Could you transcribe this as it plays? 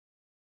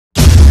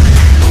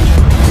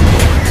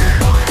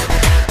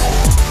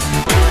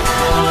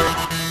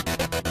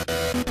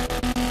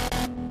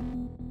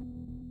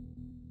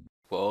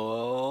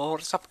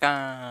What's up,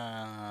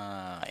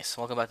 guys?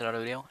 Welcome back to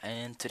another video,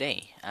 and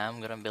today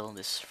I'm gonna build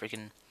this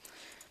freaking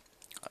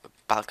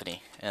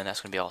balcony, and that's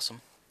gonna be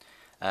awesome.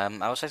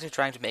 I was actually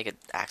trying to make an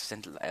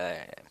accent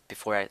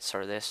before I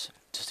started this,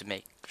 just to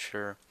make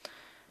sure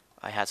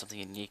I had something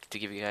unique to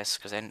give you guys,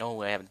 because I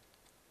know I haven't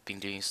been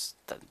doing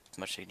that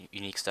much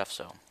unique stuff,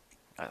 so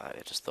I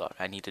just thought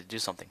I needed to do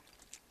something.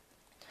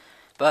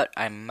 But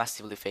I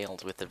massively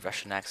failed with the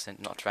Russian accent,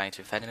 not trying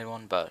to offend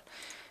anyone, but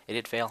it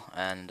did fail,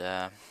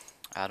 and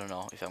I don't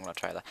know if I'm gonna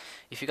try that.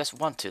 If you guys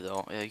want to,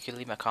 though, you can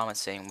leave me a comment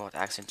saying what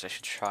accent I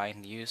should try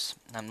and use.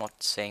 I'm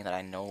not saying that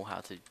I know how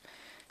to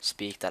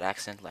speak that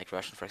accent, like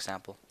Russian, for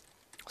example.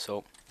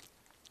 So,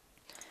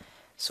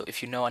 so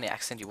if you know any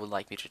accent you would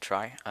like me to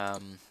try,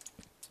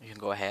 you can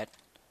go ahead.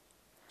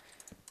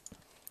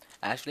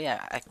 Actually,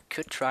 I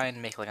could try and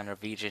make like a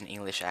Norwegian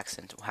English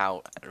accent,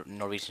 how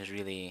Norwegians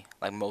really,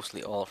 like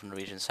mostly all of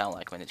Norwegians sound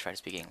like when they try to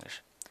speak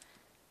English.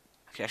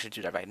 I can actually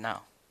do that right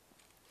now.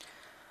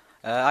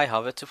 I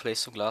have to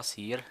place some glass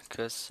here,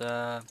 cause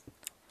I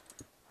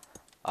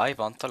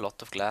want a lot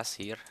of glass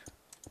here.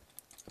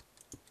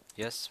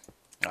 Yes.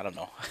 I don't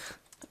know.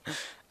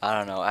 I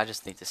don't know. I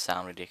just think this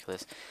sound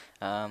ridiculous.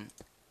 Um,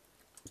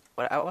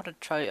 but I want to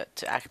try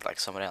to act like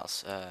someone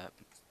else.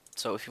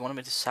 So if you wanted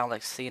me to sound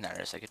like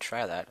Scenarius, I could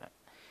try that.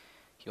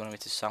 If you wanted me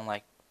to sound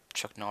like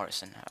Chuck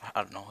Norris, and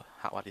I don't know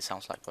what he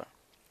sounds like, but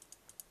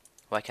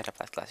why can't I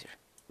play class here?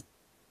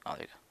 Oh,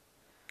 there you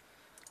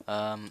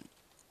go.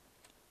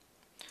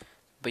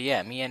 But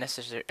yeah, me and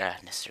Necessary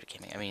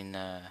Gaming. I mean,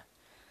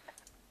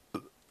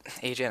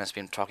 AJN has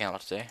been talking a lot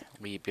today.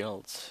 We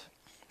built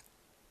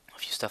a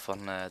few stuff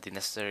on the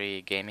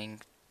Necessary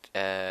Gaming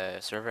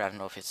server. I don't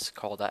know if it's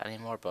called that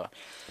anymore, but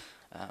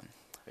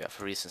yeah,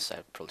 for reasons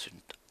I probably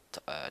shouldn't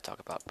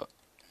talk about, but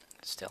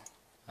still.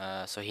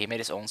 So he made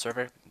his own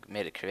server,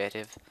 made it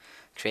creative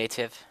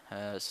kind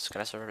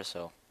of server.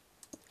 So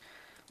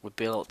we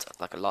built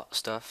like a lot of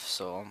stuff.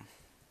 So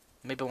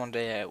maybe one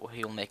day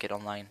he'll make it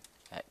online.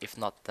 If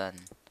not,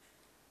 then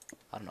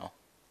I don't know.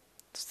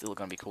 It's still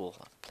gonna be cool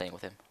playing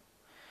with him.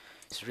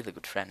 He's a really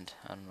good friend.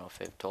 I don't know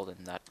if I've told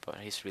him that, but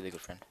he's a really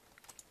good friend.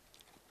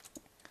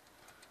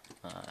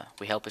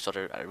 We help each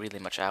other really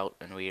much out,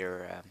 and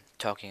we're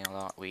talking a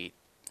lot. We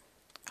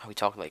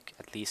talk like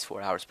at least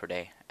 4 hours per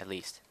day, at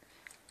least.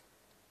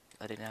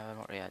 I didn't have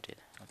more. Yeah, I did.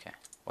 Okay.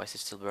 Why is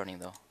it still burning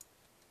though?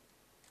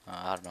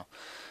 I don't know.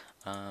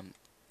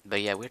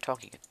 But yeah, we're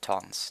talking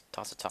tons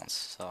of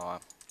tons.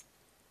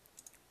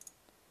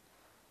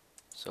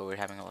 So we're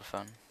having a lot of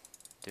fun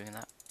doing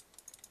that.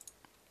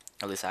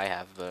 At least I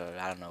have.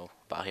 I don't know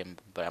about him,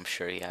 but I'm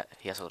sure he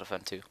has a lot of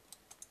fun too.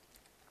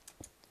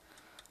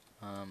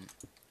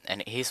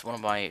 And he's one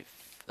of my.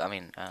 I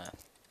mean,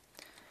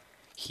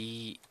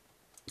 he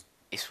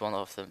is one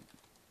of the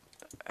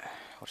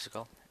what's it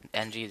called?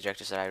 NG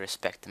directors that I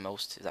respect the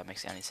most. If that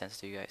makes any sense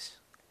to you guys.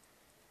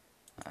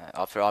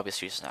 For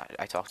obvious reasons,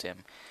 I talked to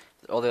him.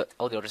 All the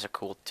others are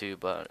cool too,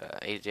 but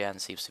Adrian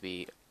seems to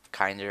be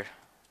kinder.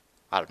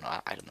 I don't know.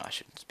 I don't know. I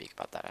shouldn't speak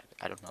about that.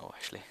 I don't know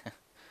actually.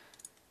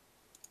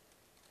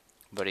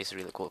 But he's a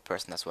really cool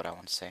person. That's what I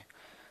want to say.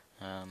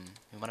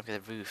 We want to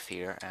get a roof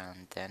here,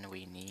 and then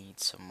we need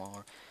some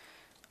more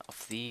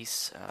of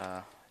these.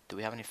 Do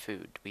we have any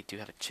food? We do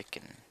have a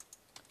chicken.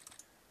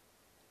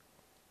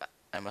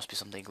 There must be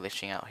something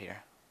glitching out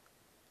here.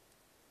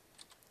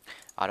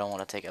 I don't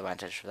want to take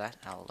advantage of that.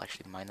 I'll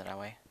actually mine it that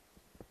way.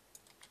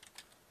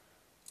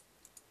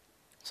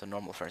 So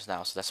normal furnace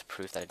now, so that's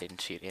proof that I didn't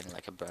cheat in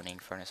like a burning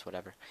furnace,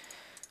 whatever.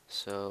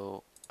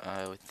 So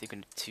we think we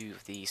need 2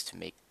 of these to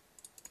make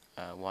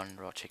 1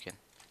 raw chicken.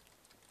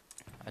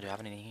 I do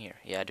have any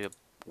here. Yeah, I do have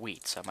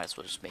wheat, so I might as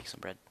well just make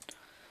some bread.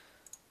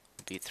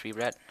 It'd be 3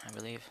 bread, I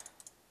believe.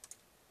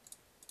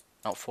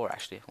 No, 4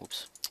 actually.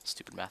 Oops,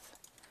 stupid math.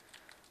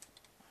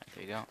 Right,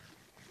 there you go.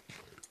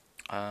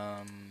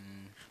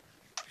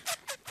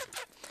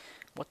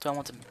 What do I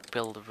want to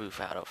build a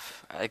roof out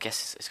of? I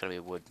guess it's gonna be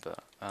wood,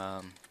 but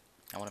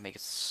I want to make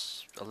it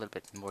a little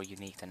bit more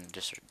unique than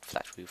just a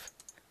flat roof.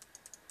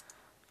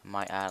 I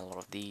might add a lot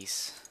of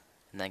these,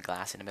 and then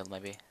glass in the middle,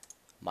 maybe.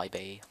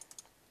 Maybe.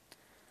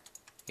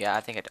 Yeah,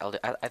 I think I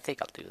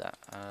think I'll do that.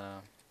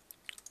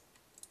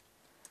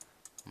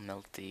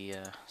 Melt the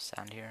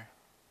sand here.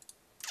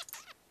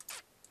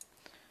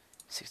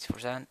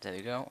 60%. There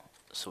you go.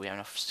 So we have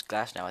enough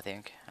glass now, I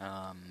think.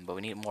 But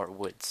we need more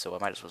wood, so I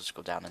might as well just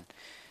go down and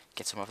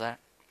get some of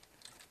that.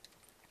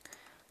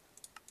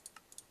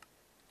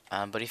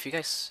 But if you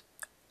guys,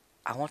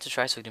 I want to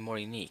try something more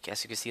unique.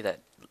 As you can see, that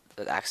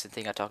accent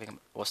thing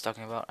was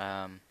talking about.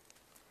 I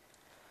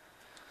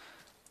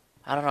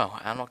don't know.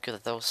 I'm not good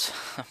at those.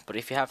 But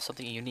if you have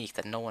something unique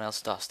that no one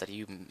else does, that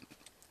you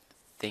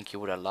think you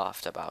would have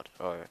laughed about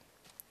or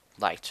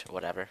liked or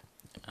whatever,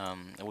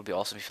 it would be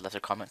awesome if you left a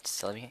comment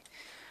telling me.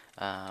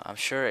 I'm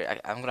sure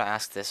I'm gonna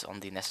ask this on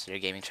the Necessary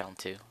Gaming channel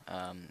too.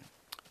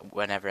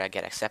 Whenever I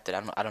get accepted,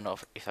 I don't know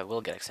if I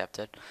will get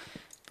accepted,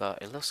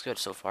 but it looks good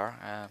so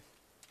far.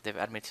 They've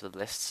added me to the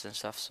lists and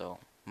stuff, so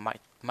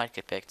might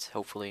get picked.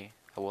 Hopefully,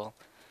 I will.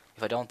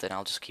 If I don't, then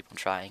I'll just keep on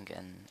trying,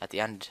 and at the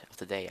end of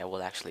the day, I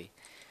will actually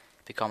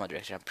become a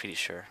director. I'm pretty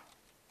sure.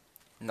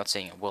 I'm not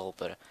saying it will,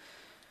 but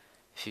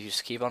if you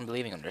just keep on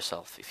believing in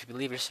yourself, if you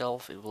believe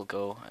yourself, it will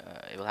go.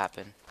 It will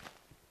happen.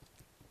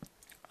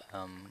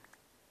 Um,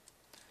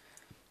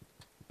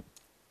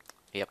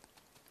 yep.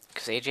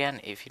 Because Adrian,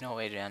 if you know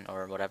Adrian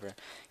or whatever,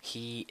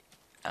 he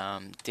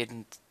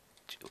didn't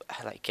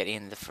like get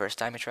in the first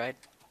time he tried.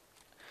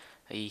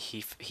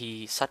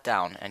 He sat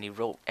down and he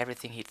wrote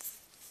everything he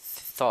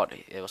thought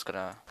it was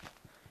gonna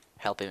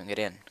help him get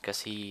in,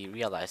 because he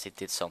realized he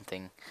did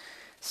something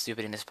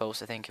stupid in his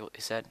post, I think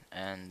he said,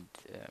 and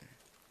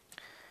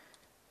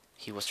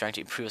he was trying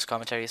to improve his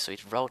commentaries, so he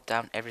wrote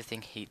down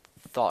everything he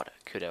thought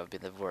could have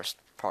been the worst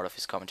part of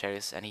his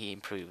commentaries, and he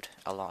improved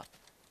a lot.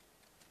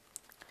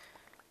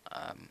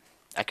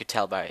 I could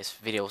tell by his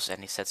videos,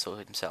 and he said so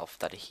himself,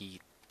 that he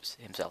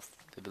himself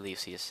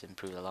believes he has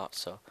improved a lot.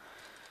 So,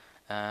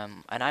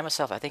 and I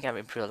myself, I think I've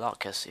improved a lot,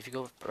 because if you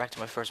go back to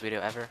my first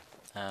video ever,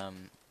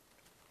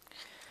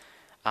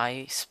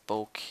 I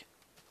spoke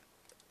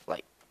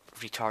like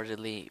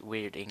retardedly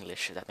weird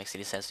English, if that makes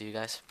any sense to you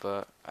guys.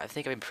 But I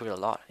think I've improved a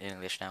lot in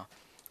English now.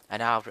 I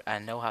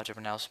know how to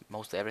pronounce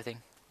mostly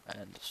everything,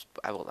 and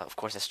I will, of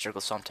course, I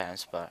struggle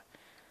sometimes. But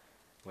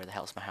where the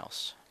hell's my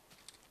house?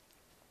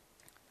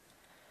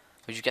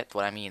 But you get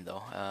what I mean,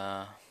 though.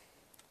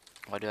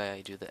 Why do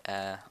I do the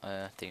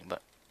thing?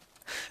 But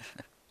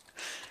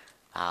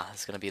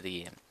it's gonna be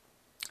the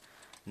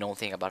known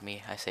thing about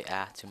me. I say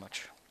too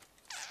much.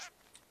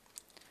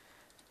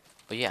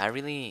 But yeah, I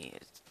really,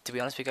 to be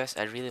honest with you guys,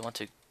 I really want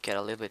to get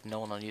a little bit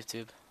known on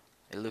YouTube.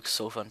 It looks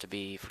so fun to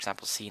be, for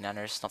example,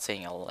 CNNers. Not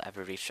saying I'll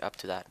ever reach up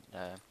to that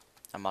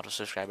amount of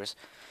subscribers,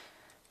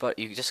 but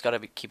you just gotta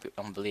keep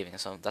on believing.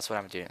 So that's what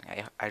I'm doing.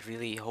 I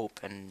really hope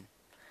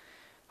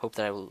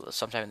that I will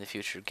sometime in the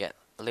future get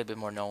a little bit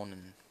more known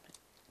and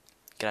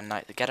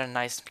get a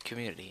nice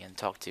community and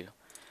talk to.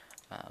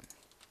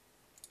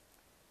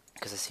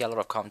 Because I see a lot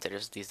of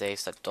commentators these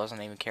days that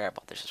doesn't even care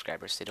about their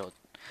subscribers. They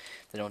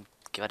don't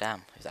give a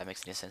damn, if that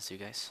makes any sense to you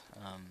guys.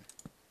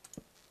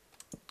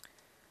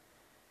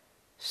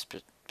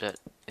 But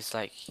it's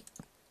like,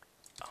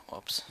 oh,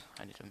 oops,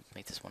 I need to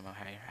make this one more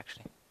higher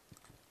actually.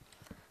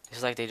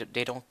 It's like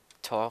they don't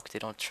talk, they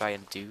don't try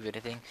and do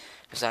anything.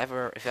 Because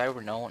if I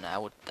were known, I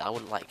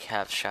would like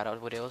have shout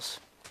out videos,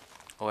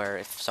 or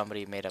if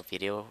somebody made a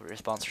video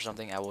response or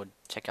something, I would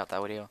check out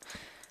that video,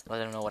 let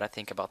them know what I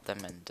think about them,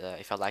 and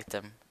if I like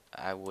them,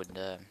 I would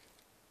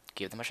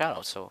give them a shout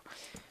out. So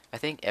I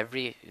think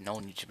every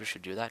known YouTuber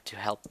should do that to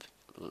help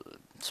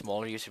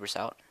smaller YouTubers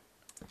out,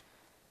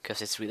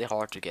 because it's really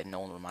hard to get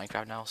known on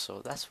Minecraft now.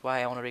 So that's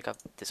why I want to pick up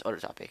this other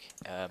topic.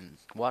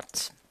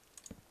 What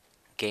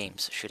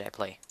games should I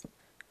play?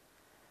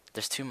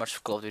 There's too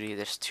much Call of Duty,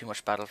 there's too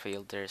much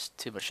Battlefield, there's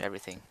too much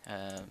everything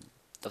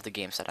of the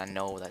games that I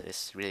know that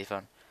is really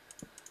fun.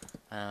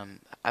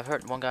 I've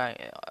heard one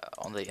guy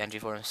on the NG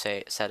forum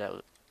said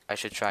I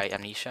should try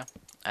Amnesia,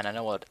 and I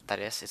know what that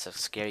is. It's a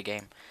scary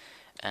game,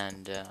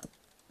 and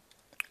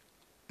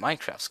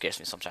Minecraft scares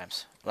me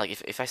sometimes. Like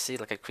if I see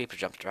like a creeper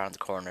jumped around the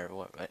corner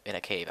or in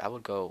a cave, I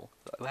would go,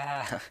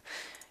 "Wah."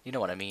 You know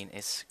what I mean?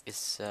 It's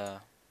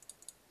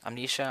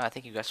Amnesia. I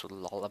think you guys would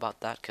lol about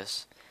that,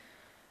 because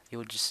you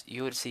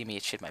would see me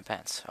shit my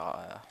pants,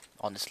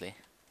 honestly,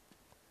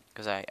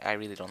 because I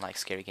really don't like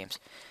scary games.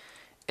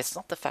 It's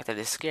not the fact that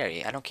it's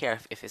scary. I don't care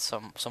if it's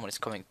someone is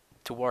coming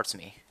towards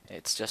me.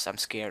 It's just I'm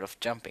scared of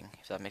jumping,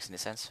 if that makes any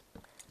sense.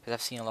 Because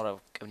I've seen a lot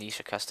of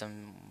Amnesia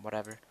custom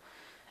whatever,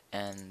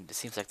 and it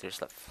seems like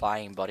there's like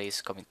flying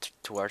bodies coming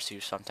towards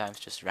you sometimes,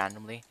 just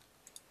randomly.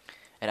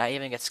 And I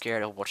even get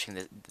scared of watching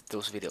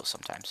those videos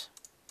sometimes.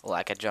 Well,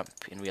 I can jump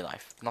in real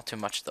life. Not too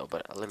much though,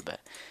 but a little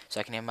bit. So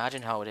I can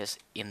imagine how it is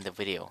in the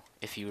video.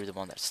 If you were the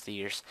one that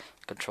steers,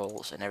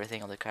 controls, and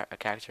everything on the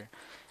character,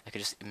 I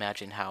could just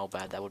imagine how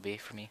bad that would be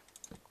for me.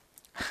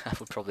 I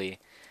would probably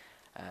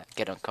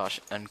get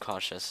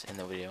unconscious in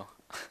the video.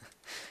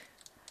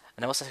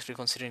 And I was actually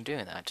considering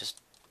doing that,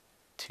 just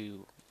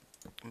to...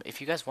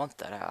 If you guys want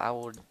that, I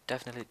would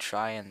definitely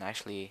try and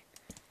actually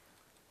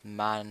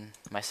man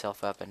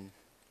myself up and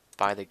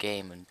buy the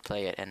game and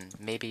play it, and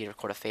maybe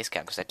record a face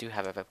cam, because I do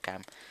have a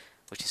webcam,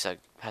 which is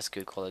has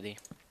good quality.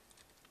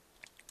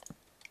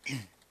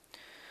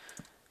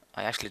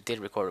 I actually did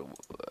record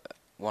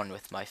one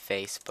with my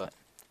face, but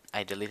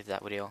I deleted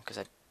that video because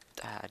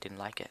I didn't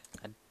like it.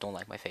 I don't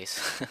like my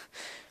face.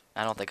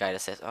 I'm not the guy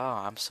that says, "Oh,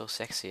 I'm so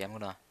sexy. I'm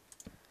gonna."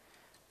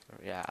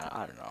 Yeah,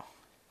 I don't know.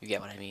 You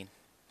get what I mean.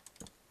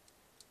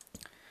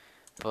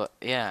 But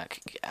yeah,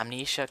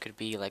 Amnesia could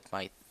be like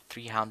my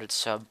 300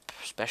 sub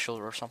special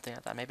or something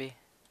like that, maybe.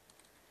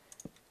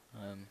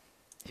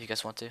 If you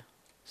guys want to,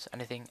 so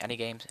anything, any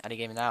game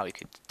now, you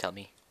could tell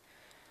me.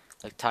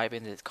 Like type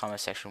in the comment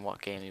section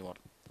what game you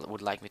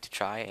would like me to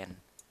try, and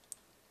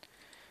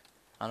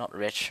I'm not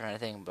rich or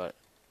anything, but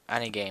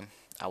any game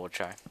I would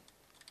try.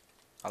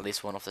 At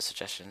least one of the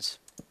suggestions.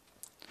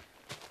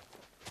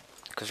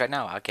 Because right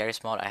now, at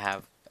Gary's Mod, I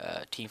have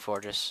Team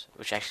Fortress,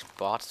 which I actually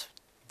bought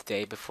the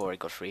day before it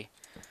got free,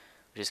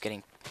 which is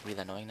getting really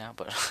annoying now,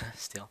 but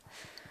still.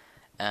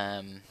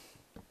 Um,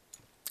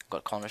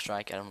 got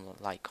Counter-Strike. I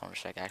don't like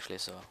Counter-Strike actually,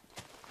 so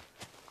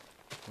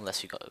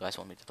unless you guys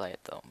want me to play it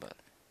though, but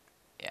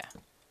yeah,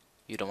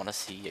 you don't want to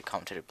see a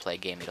commentator play a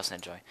game he doesn't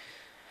enjoy.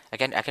 I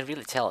can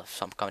really tell if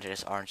some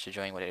commentators aren't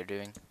enjoying what they're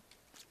doing,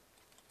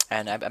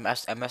 and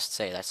I must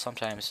say that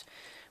sometimes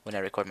when I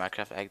record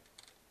Minecraft, I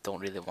don't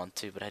really want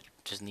to, but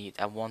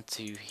I want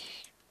to.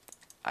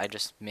 I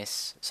just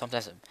miss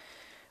sometimes.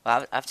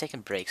 Well, I've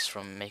taken breaks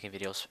from making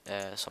videos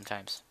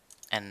sometimes,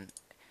 and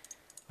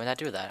when I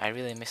do that, I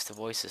really miss the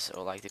voices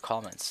or like the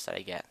comments that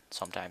I get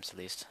sometimes at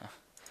least.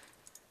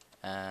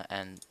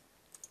 And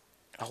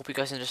I hope you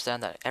guys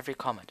understand that every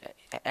comment,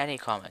 any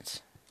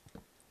comment,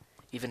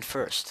 even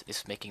first,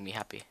 is making me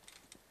happy.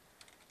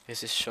 This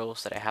just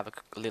shows that I have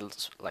a little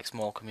like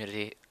small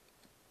community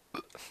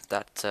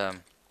that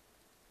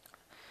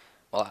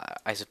well,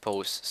 I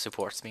suppose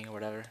supports me or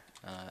whatever,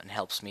 and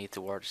helps me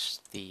towards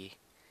the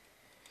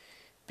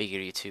bigger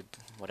YouTube,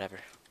 whatever.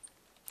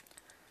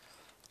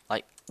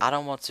 Like, I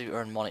don't want to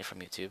earn money from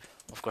YouTube.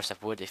 Of course, I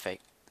would if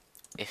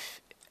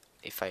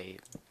if I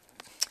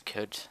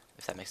could,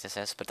 if that makes any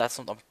sense. But that's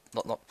not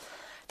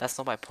that's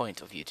not my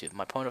point of YouTube.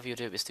 My point of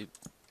YouTube is to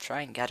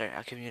try and gather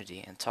a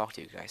community and talk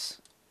to you guys.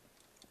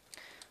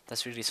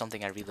 That's really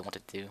something I really want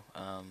to do.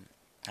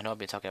 I know I've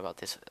been talking about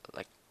this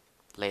like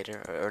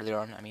later or earlier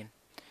on. I mean,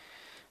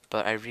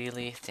 but I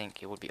really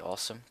think it would be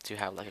awesome to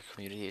have like a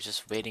community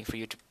just waiting for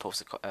you to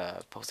post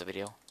a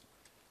video.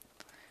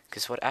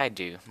 Because what I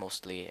do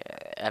mostly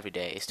every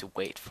day is to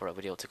wait for a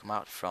video to come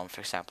out from, for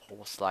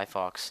example, Sly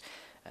Fox,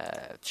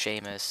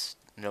 Seamus,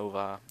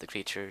 Nova, The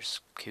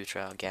Creatures,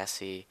 Kutra,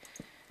 Gassy,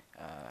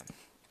 uh,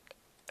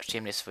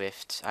 Chimney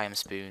Swift, I Am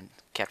Spoon,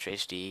 Capture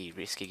HD,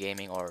 Risky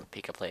Gaming, or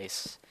Pick a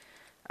Place.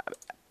 Uh,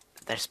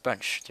 there's a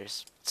bunch.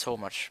 There's so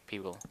much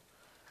people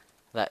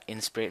that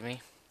inspired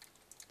me,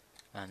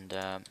 and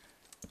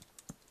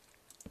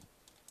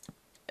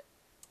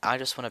I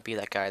just want to be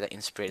that guy that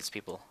inspires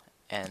people,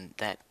 and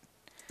that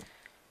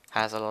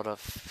has a lot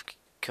of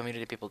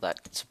community people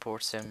that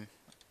supports him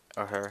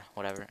or her,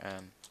 whatever.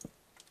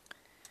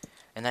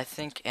 And I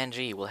think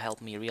NG will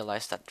help me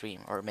realize that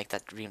dream or make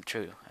that dream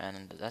true,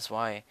 and that's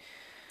why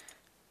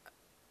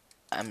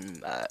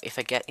if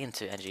I get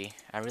into NG,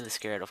 I'm really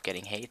scared of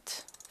getting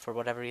hate for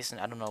whatever reason.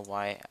 I don't know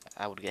why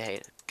I would get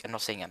hate. I'm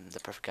not saying I'm the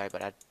perfect guy,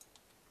 but I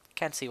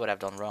can't see what I've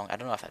done wrong. I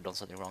don't know if I've done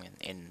something wrong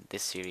in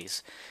this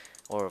series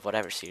or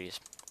whatever series,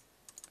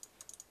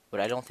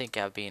 but I don't think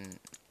I've been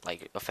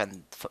like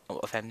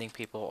offending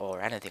people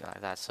or anything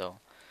like that. So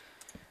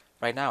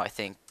right now, I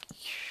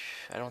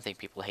don't think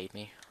people hate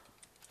me.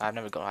 I've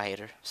never got a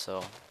hater,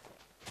 so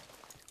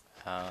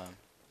um,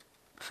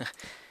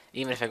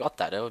 even if I got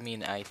that, that would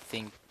mean I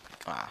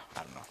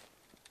don't know.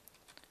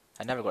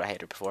 I never got a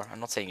hater before. I'm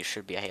not saying you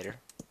should be a hater,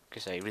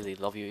 because I really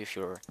love you if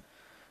you're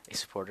a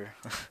supporter.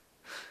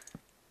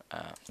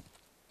 uh,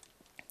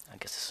 I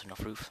guess this is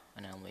enough roof,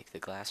 and I'll make the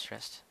glass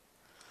rest.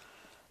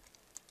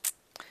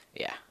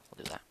 Yeah,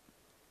 we'll do that.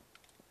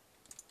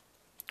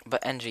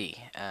 But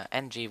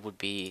NG would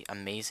be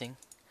amazing,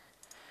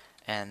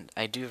 and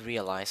I do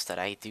realize that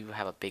I do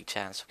have a big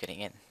chance of getting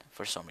in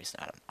for some reason.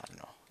 I don't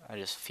know. I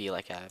just feel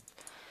like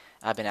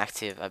I've been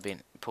active. I've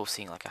been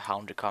posting like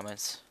 100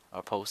 comments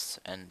or posts,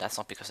 and that's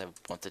not because I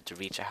wanted to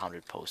reach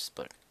 100 posts,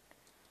 but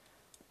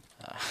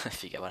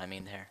if you get what I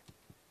mean there.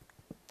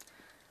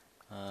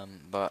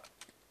 But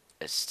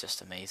it's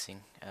just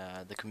amazing.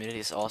 The community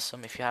is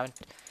awesome. If you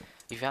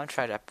haven't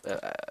tried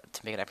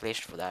to make an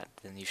application for that,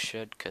 then you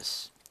should,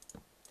 because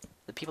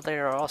the people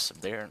there are awesome.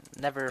 They're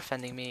never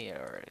offending me,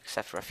 or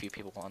except for a few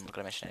people. I'm not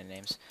gonna mention any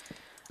names.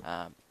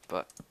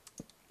 But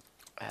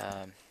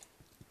um,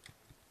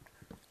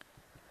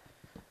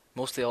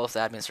 mostly all of the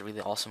admins are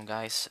really awesome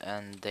guys,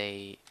 and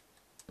they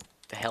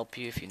help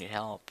you if you need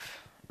help.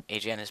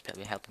 AGN has been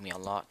helping me a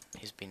lot.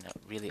 He's been a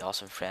really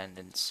awesome friend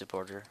and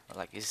supporter.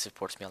 Like, he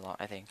supports me a lot,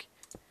 I think.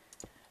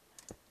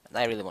 And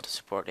I really want to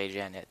support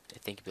AGN. I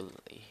think he'll,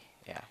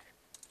 yeah.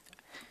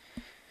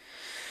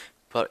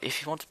 But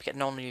if you want to get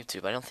known on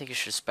YouTube, I don't think you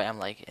should spam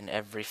like in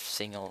every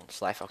single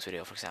Sly Fox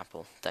video, for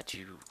example, that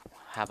you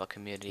have a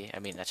community, I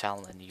mean a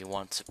channel, and you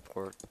want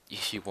support,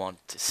 if you want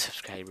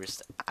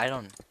subscribers. I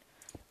don't,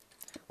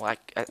 well,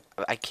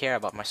 I care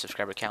about my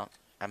subscriber count,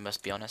 I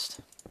must be honest,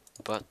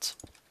 but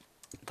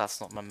that's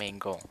not my main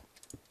goal.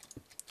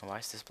 Why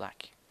is this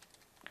black?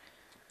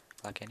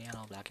 Black and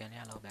yellow, black and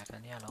yellow, black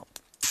and yellow.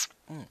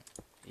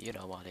 You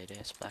know what it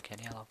is, black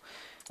and yellow.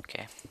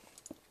 Okay,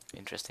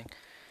 interesting.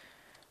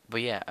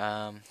 But yeah,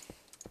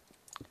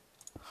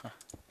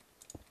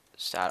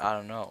 so I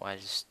don't know. I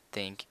just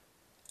think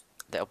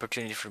the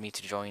opportunity for me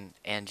to join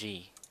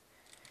NG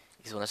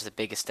is one of the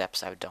biggest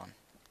steps I've done.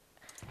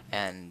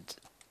 And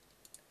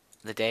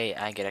the day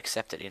I get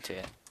accepted into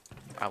it,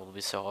 I will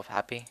be so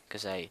happy,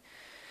 because I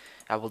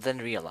will then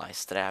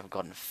realize that I have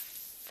gotten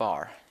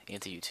far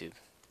into YouTube.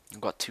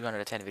 I've got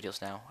 210 videos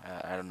now.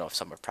 I don't know if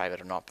some are private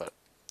or not, but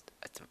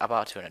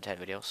about 210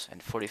 videos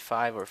and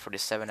 45 or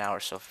 47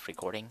 hours of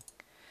recording.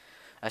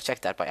 I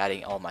checked that by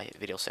adding all my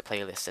videos to a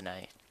playlist, and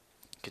I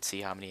could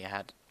see how many I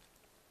had.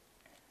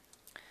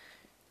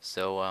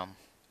 So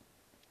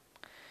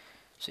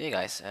so yeah,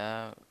 guys.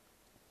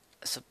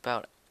 That's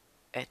about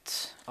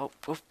it. Oh,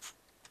 oof,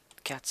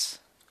 cats.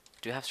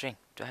 Do you have string?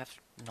 Do I have?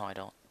 No, I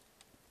don't.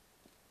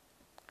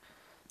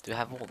 Do I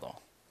have wool though?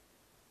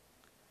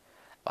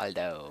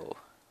 Waldo,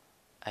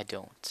 I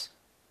don't.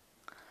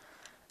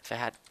 If I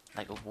had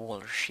like a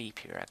wool or sheep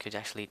here, I could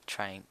actually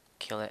try and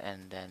kill it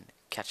and then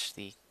catch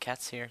the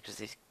cats here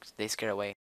because they scare away.